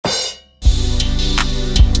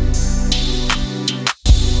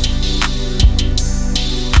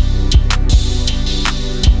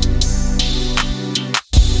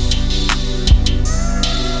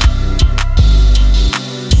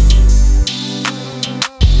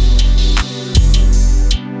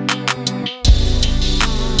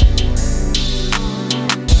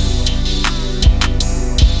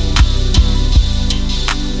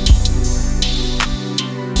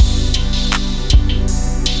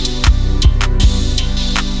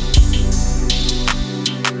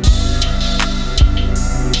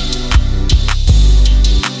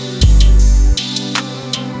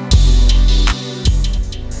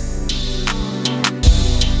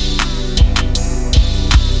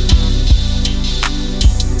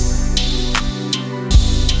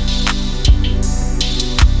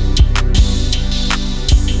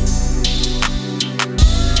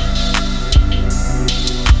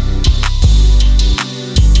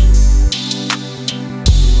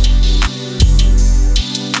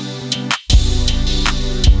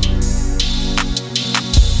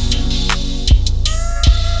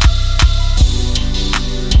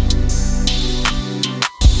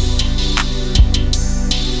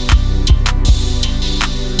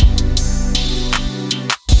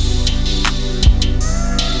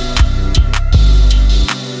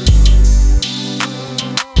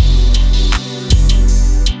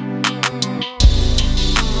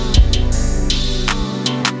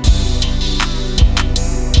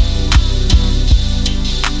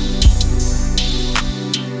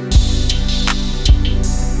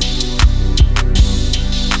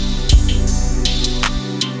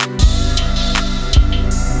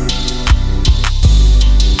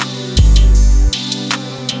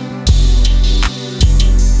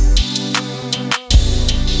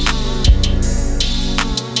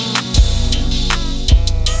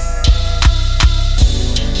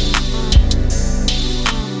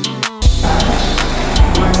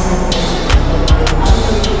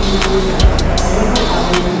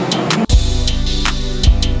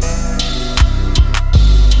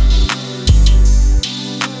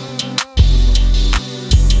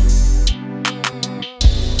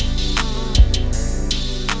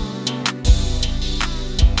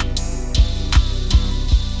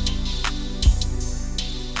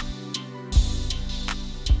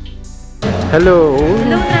Hello.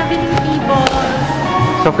 Hello, traveling people.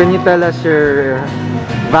 So, can you tell us your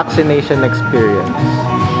vaccination experience?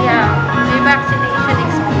 Yeah, my vaccination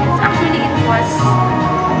experience. Actually, it was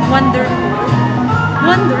wonderful.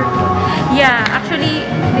 Wonderful. Yeah, actually,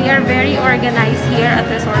 they are very organized here at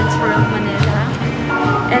Resorts World Manila.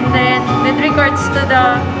 And then, with regards to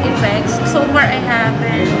the effects, so far I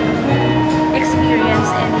haven't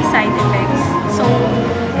experienced any side effects. So,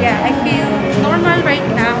 yeah, I feel normal right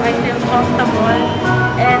now. I feel comfortable.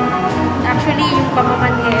 And actually, yung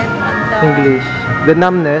pamamanhid on the... English. The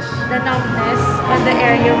numbness. The numbness on the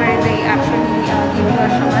area where they actually give you a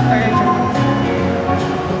shot or a shot.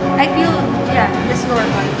 I feel, yeah, just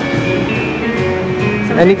normal.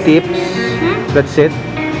 So Any tips? That's it?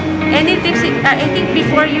 Any tips? I think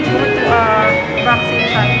before you go to a vaccine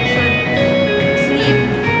shot, you should sleep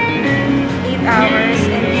 8 hours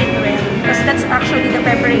and eat well. Because that's actually the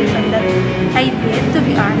preparation that I did, to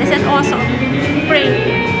be honest. And also, pray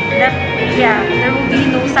that, yeah, there will be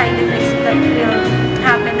no side effects that will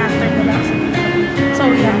happen after the vaccination. So,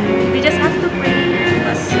 yeah, we just have to pray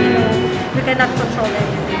because, you know, we cannot control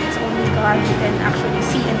anything. It's only God who can actually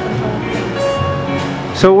see and control things.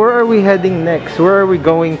 So, where are we heading next? Where are we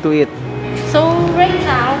going to eat? So, right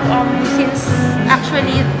now, since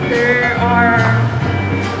actually there are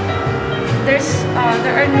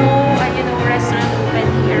no, you know, restaurant open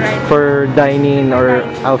here, right? For dining or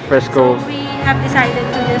alfresco. So we have decided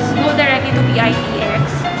to just go directly to PITX,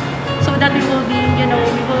 so that we will be, you know,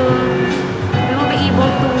 we will be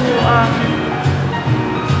able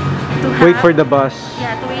to wait for the bus.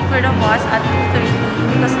 Yeah, to wait for the bus at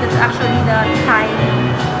 2:30 because that's actually the time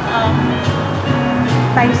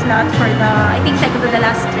slot for the, I think, second to the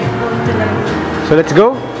last trip going to the. So let's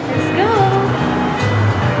go. Let's go.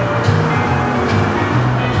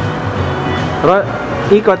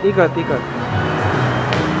 Ikot.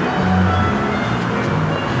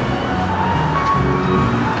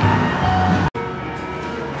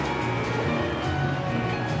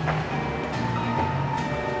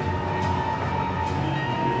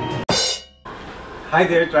 Hi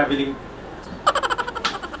there,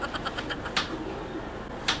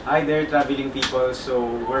 traveling people. So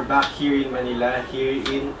we're back here in Manila, here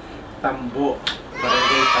in Tambo,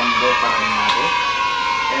 Barangay Tambo,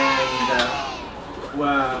 and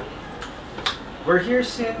we're here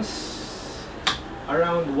since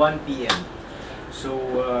around 1 p.m. So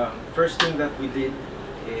first thing that we did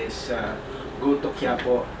is go to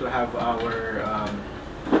Quiapo to have our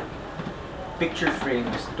picture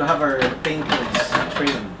frames, to have our paintings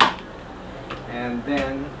framed. And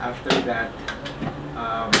then after that,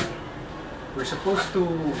 we're supposed to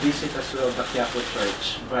visit as well the Quiapo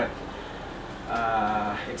Church, but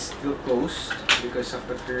it's still closed because of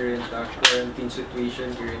the current quarantine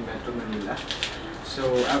situation here in Metro Manila.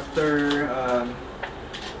 So after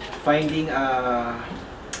finding a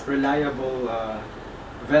reliable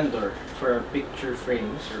vendor for our picture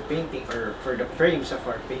frames or painting, or for the frames of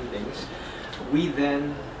our paintings, we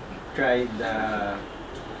then tried the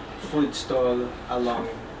food stall along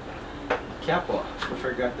Quiapo. We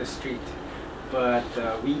forgot the street, but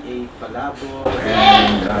we ate palabo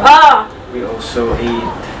and we also ate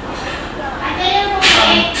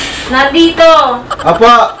Nandito!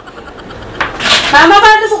 Apa! Mama,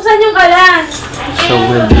 paano buksan yung kalan? So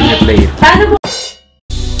we'll bring it late. Paano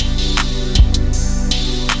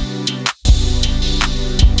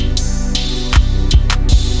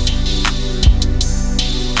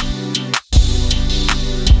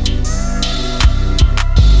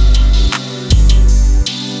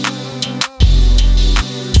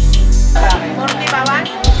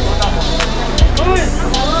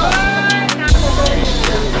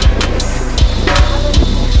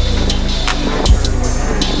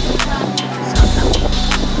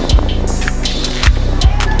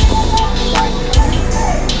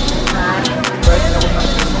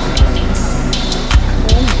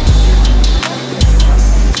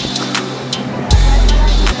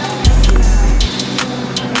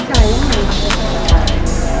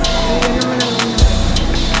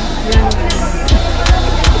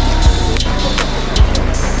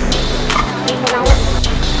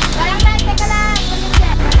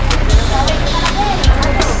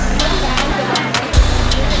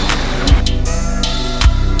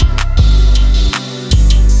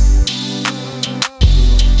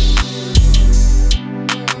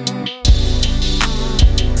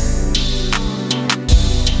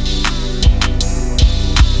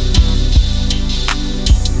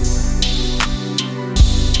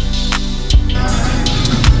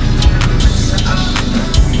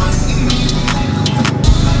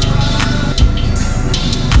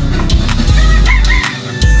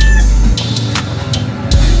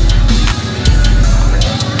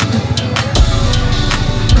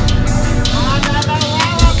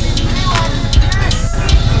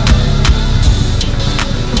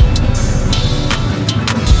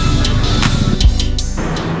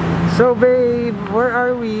babe. Where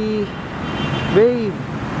are we? Babe.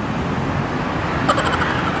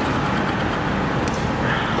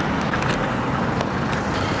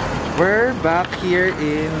 We're back here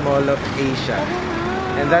in Mall of Asia.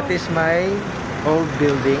 And that is my old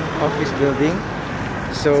building, office building.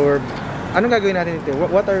 So, anong gagawin natin dito?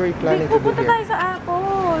 What are we planning to do Pupunta here? tayo sa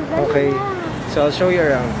Apple. Dali Okay. na. So, I'll show you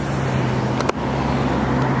around.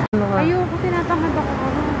 Ayoko, tinatamad ako.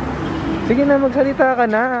 Sige na, magsalita ka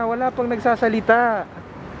na. Wala pang nagsasalita.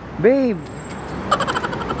 Babe.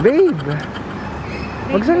 Babe.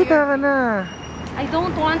 Magsalita ka na. I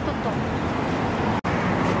don't want to talk.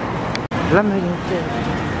 Alam na yung chair.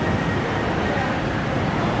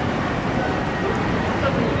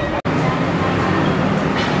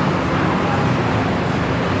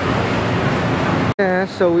 Yeah,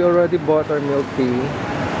 so we already bought our milk tea.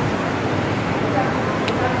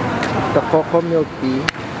 The cocoa milk tea.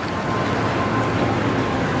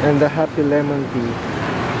 And the happy lemon tea.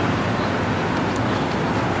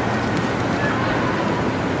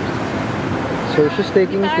 So she's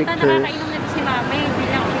taking pictures. Si Mama,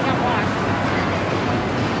 bilang ko.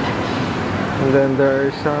 And then there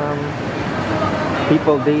are some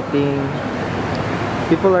people dating.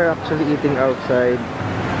 People are actually eating outside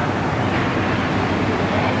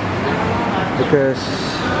because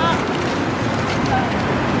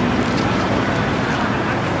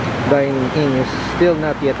dining in is still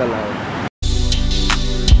not yet allowed.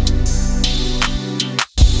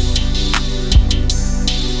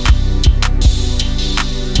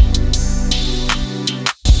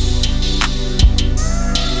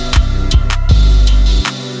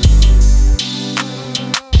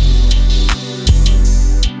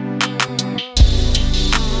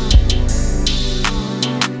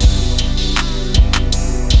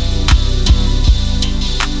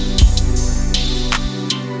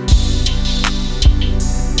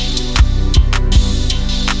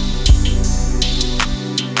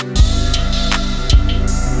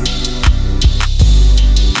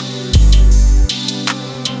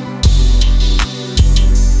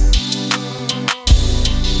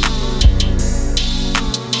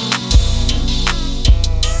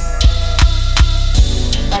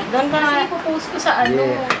 Kasi ipopost ko sa ano.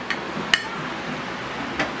 Yeah.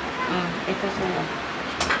 Ito sa'yo.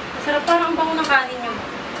 Sarap, parang ang bango ng kanin nyo.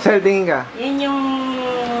 Sir, tingin ka? Yan yung...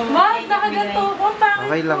 Wag, nakaganto ko.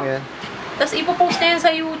 Okay lang yan. Tapos ipopost na yan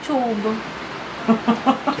sa YouTube.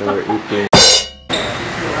 So we're eating.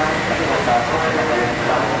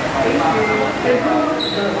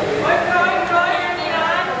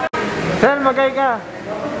 Sir, magay ka!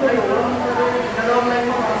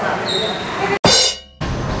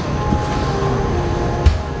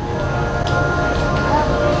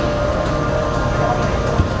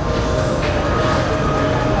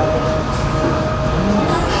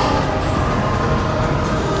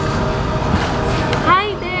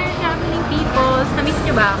 Hi there, traveling peoples! Na-miss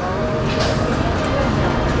nyo ba ako?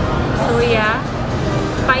 So yeah,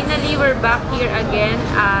 finally we're back here again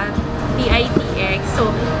at PITX.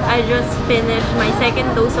 So I just finished my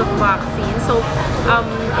second dose of vaccine. So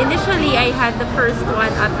initially I had the first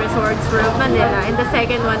one at Resorts World Manila, and the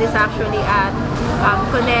second one is actually at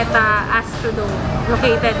Cuneta Astrodome,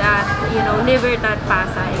 located at, you know, Libertad,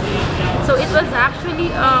 Pasay. So it was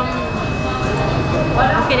actually how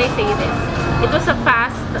can I say this? It was a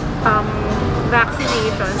fast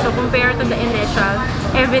vaccination. So compared to the initial,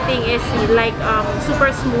 everything is like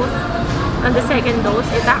super smooth. On the second dose,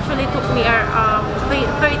 it actually took me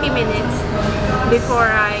 30 minutes before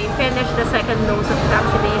I finished the second dose of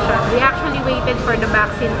vaccination. We actually waited for the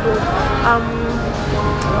vaccine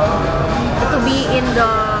to be in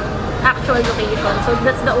the actual location. So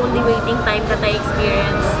that's the only waiting time that I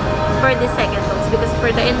experienced for the second dose, because for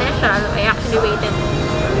the initial, I actually waited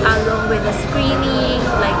along with the screening,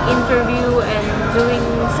 like interview, and doing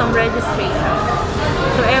some registration.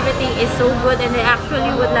 So everything is so good, and I actually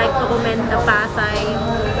would like to commend the Pasay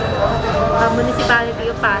municipality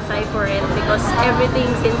of Pasay for it, because everything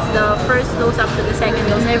since the first dose up to the second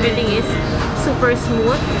dose, everything is super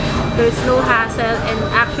smooth. There's no hassle, and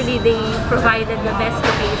actually they provided the best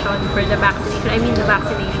location for the vaccination. I mean the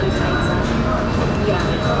vaccination sites. Yeah.